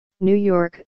New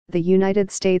York, the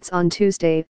United States on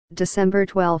Tuesday, December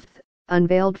 12,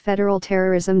 unveiled federal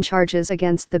terrorism charges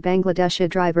against the Bangladeshi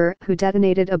driver who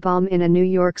detonated a bomb in a New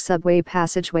York subway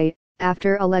passageway,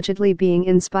 after allegedly being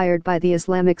inspired by the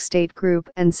Islamic State group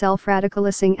and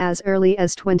self-radicalizing as early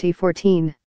as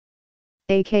 2014.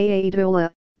 AKA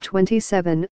Abdullah,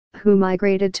 27, who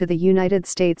migrated to the United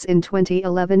States in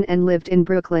 2011 and lived in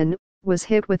Brooklyn, was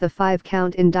hit with a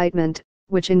 5-count indictment,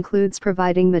 which includes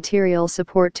providing material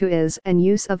support to IS and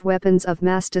use of weapons of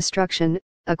mass destruction,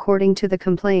 according to the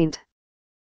complaint.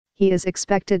 He is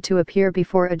expected to appear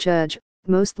before a judge,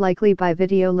 most likely by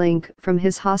video link from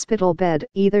his hospital bed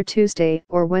either Tuesday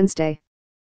or Wednesday.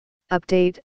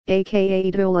 Update, aka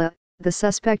Abdullah, the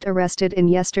suspect arrested in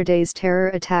yesterday's terror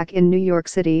attack in New York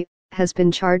City, has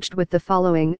been charged with the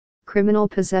following: criminal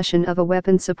possession of a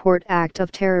weapon support act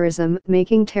of terrorism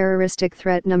making terroristic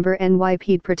threat number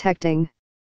NYPD protecting.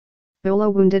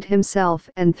 Abdullah wounded himself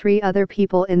and 3 other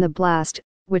people in the blast,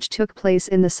 which took place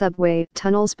in the subway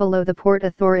tunnels below the Port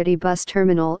Authority bus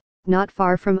terminal, not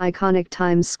far from iconic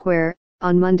Times Square,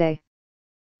 on Monday.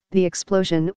 The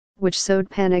explosion, which sowed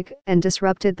panic and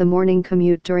disrupted the morning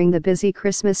commute during the busy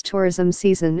Christmas tourism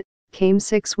season, came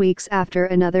 6 weeks after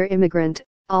another immigrant,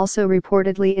 also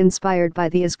reportedly inspired by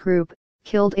the IS group,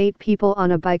 killed 8 people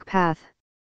on a bike path.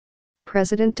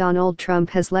 President Donald Trump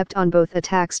has leapt on both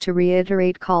attacks to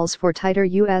reiterate calls for tighter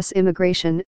U.S.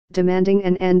 immigration, demanding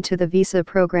an end to the visa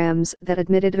programs that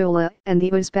admitted Abdullah and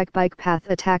the Uzbek bike path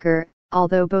attacker,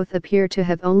 although both appear to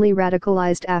have only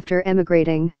radicalized after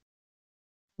emigrating.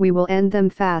 "We will end them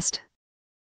fast.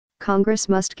 Congress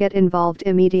must get involved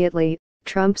immediately,"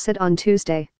 Trump said on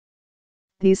Tuesday.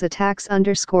 "These attacks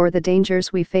underscore the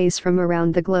dangers we face from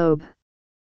around the globe."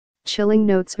 Chilling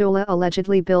notes: Abdullah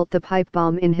allegedly built the pipe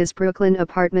bomb in his Brooklyn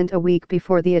apartment a week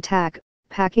before the attack,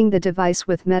 packing the device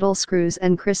with metal screws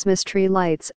and Christmas tree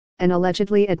lights, and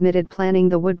allegedly admitted planning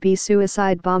the would-be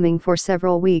suicide bombing for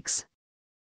several weeks.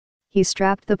 He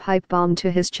strapped the pipe bomb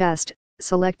to his chest,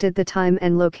 selected the time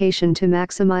and location to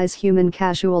maximize human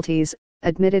casualties,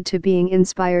 admitted to being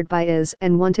inspired by IS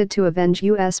and wanted to avenge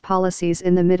U.S. policies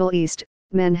in the Middle East,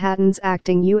 Manhattan's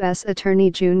acting U.S.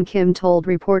 Attorney June Kim told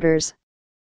reporters.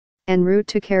 En route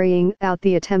to carrying out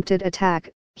the attempted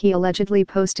attack, he allegedly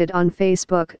posted on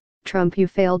Facebook, "Trump, you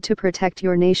failed to protect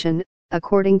your nation,"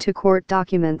 according to court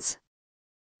documents.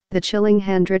 The chilling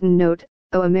handwritten note,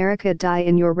 "Oh America, die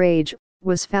in your rage,"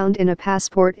 was found in a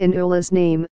passport in Abdullah's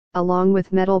name, along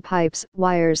with metal pipes,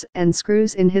 wires and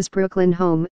screws in his Brooklyn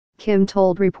home, Kim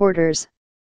told reporters.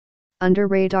 Under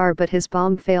radar, but his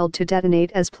bomb failed to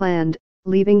detonate as planned,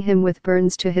 leaving him with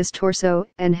burns to his torso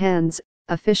and hands,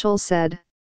 officials said.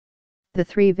 The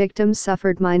 3 victims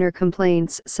suffered minor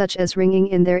complaints such as ringing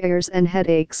in their ears and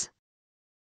headaches.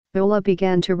 Abdullah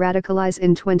began to radicalize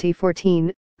in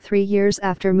 2014, 3 years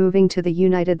after moving to the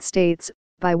United States,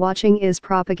 by watching IS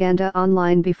propaganda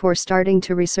online before starting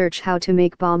to research how to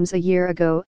make bombs a year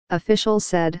ago, officials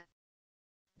said.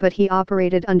 But he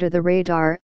operated under the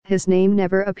radar, his name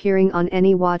never appearing on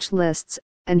any watch lists,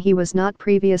 and he was not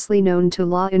previously known to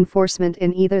law enforcement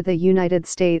in either the United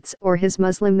States or his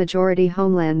Muslim-majority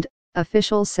homeland,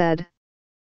 officials said.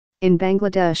 In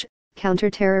Bangladesh,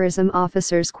 counterterrorism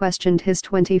officers questioned his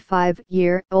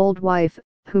 25-year-old wife,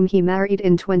 whom he married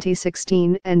in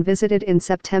 2016 and visited in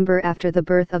September after the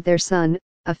birth of their son,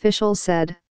 officials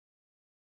said.